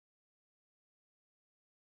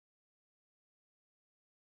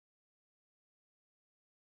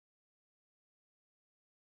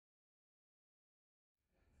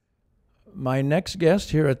My next guest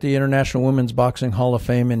here at the International Women's Boxing Hall of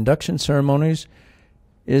Fame induction ceremonies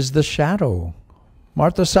is the Shadow,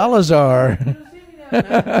 Martha Salazar.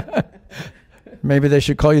 Maybe they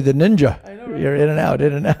should call you the Ninja. I know, right? You're in and out,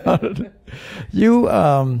 in and out.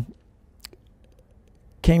 You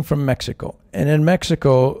came from Mexico, and in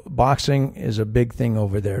Mexico, boxing is a big thing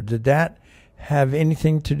over there. Did that have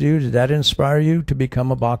anything to do? Did that inspire you to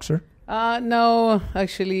become a boxer? No,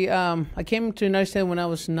 actually, I came to United States when I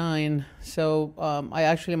was 9. So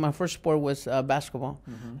my first sport was basketball.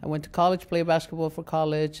 I went to college, played basketball for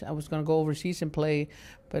college. I was going to go overseas and play,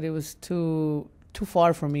 but it was too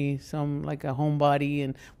far for me. So I'm like a homebody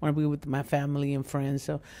and want to be with my family and friends.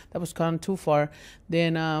 So that was kind of too far.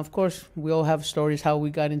 Then, of course, we all have stories how we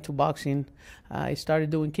got into boxing. I started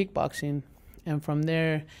doing kickboxing, and from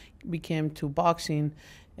there became to boxing.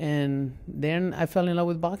 And then I fell in love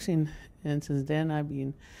with boxing, and since then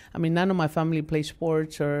none of my family plays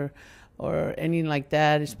sports or anything like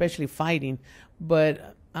that, especially fighting.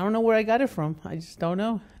 But I don't know where I got it from. I just don't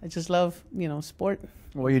know. I just love, sport.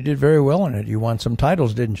 Well, you did very well in it. You won some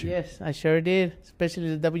titles, didn't you? Yes, I sure did,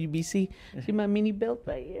 especially the WBC. See my mini belt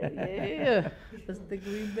right here? Yeah, that's the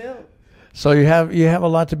green belt. So you have a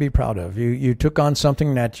lot to be proud of. You took on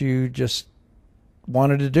something that you just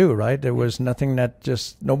wanted to do, right? There was nothing that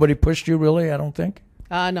nobody pushed you, really, I don't think?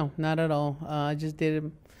 No, not at all. I just did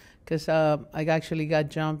it because I actually got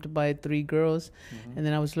jumped by 3 girls, and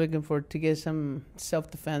then I was looking to get some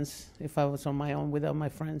self-defense if I was on my own without my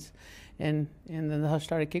friends. And then I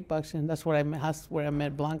started kickboxing. That's where I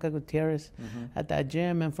met Blanca Gutierrez at that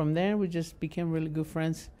gym, and from there we just became really good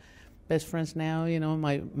friends, best friends now,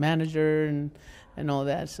 my manager and all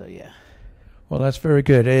that, so yeah. Well, that's very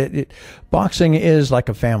good. Boxing is like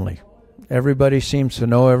a family. Everybody seems to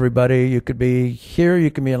know everybody. You could be here, you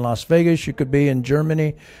could be in Las Vegas, you could be in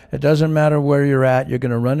Germany. It doesn't matter where you're at. You're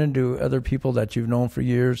going to run into other people that you've known for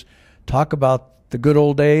years. Talk about the good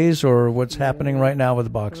old days or what's happening right now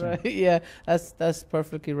with boxing. Right. Yeah, that's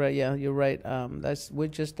perfectly right. Yeah, you're right. We're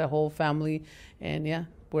just a whole family, and yeah.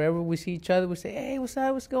 Wherever we see each other, we say, "Hey, what's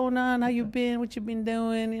up? What's going on? How you been? What you been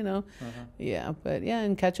doing?" Yeah, but yeah,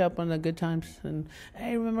 and catch up on the good times. And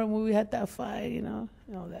hey, remember when we had that fight? All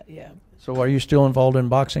that. Yeah. So, are you still involved in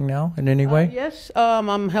boxing now in any way? Yes,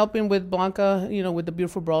 I'm helping with Blanca. With the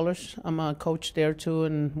Beautiful Brawlers. I'm a coach there too,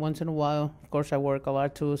 and once in a while, of course, I work a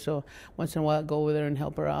lot too. So once in a while, I go over there and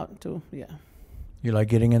help her out too. Yeah. You like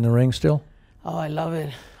getting in the ring still? Oh, I love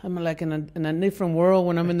it. I'm like in a different world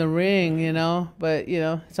when I'm in the ring, But,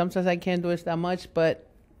 sometimes I can't do it that much. But,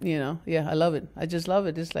 yeah, I love it. I just love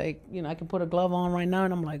it. It's like, I can put a glove on right now,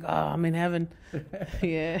 and I'm like, I'm in heaven.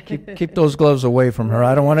 Yeah. Keep those gloves away from her.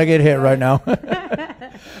 I don't want to get hit right now.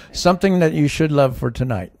 Something that you should love for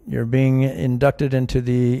tonight. You're being inducted into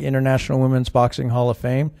the International Women's Boxing Hall of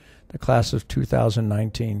Fame, the class of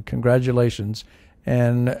 2019. Congratulations.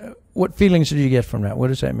 And what feelings did you get from that? What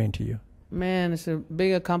does that mean to you? Man, it's a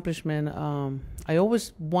big accomplishment. I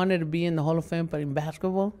always wanted to be in the Hall of Fame, but in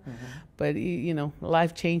basketball. But,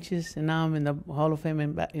 life changes, and now I'm in the Hall of Fame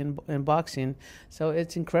in boxing. So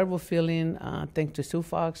it's an incredible feeling, thanks to Sue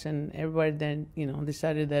Fox and everybody that,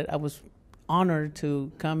 decided that I was honored to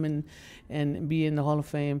come and be in the Hall of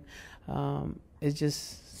Fame. It's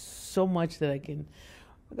just so much that I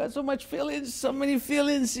got so much feelings, so many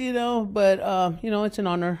feelings, but, it's an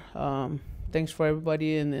honor. Thanks for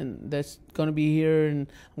everybody and that's going to be here, and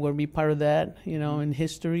I'm going to be part of that, in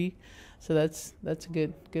history. So that's a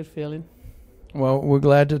good feeling. Well, we're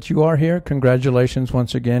glad that you are here. Congratulations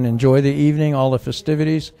once again. Enjoy the evening, all the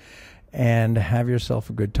festivities, and have yourself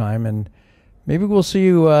a good time. And maybe we'll see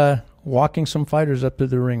you walking some fighters up to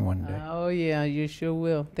the ring one day. Oh, yeah, you sure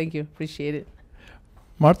will. Thank you. Appreciate it.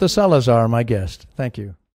 Martha Salazar, my guest. Thank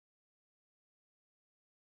you.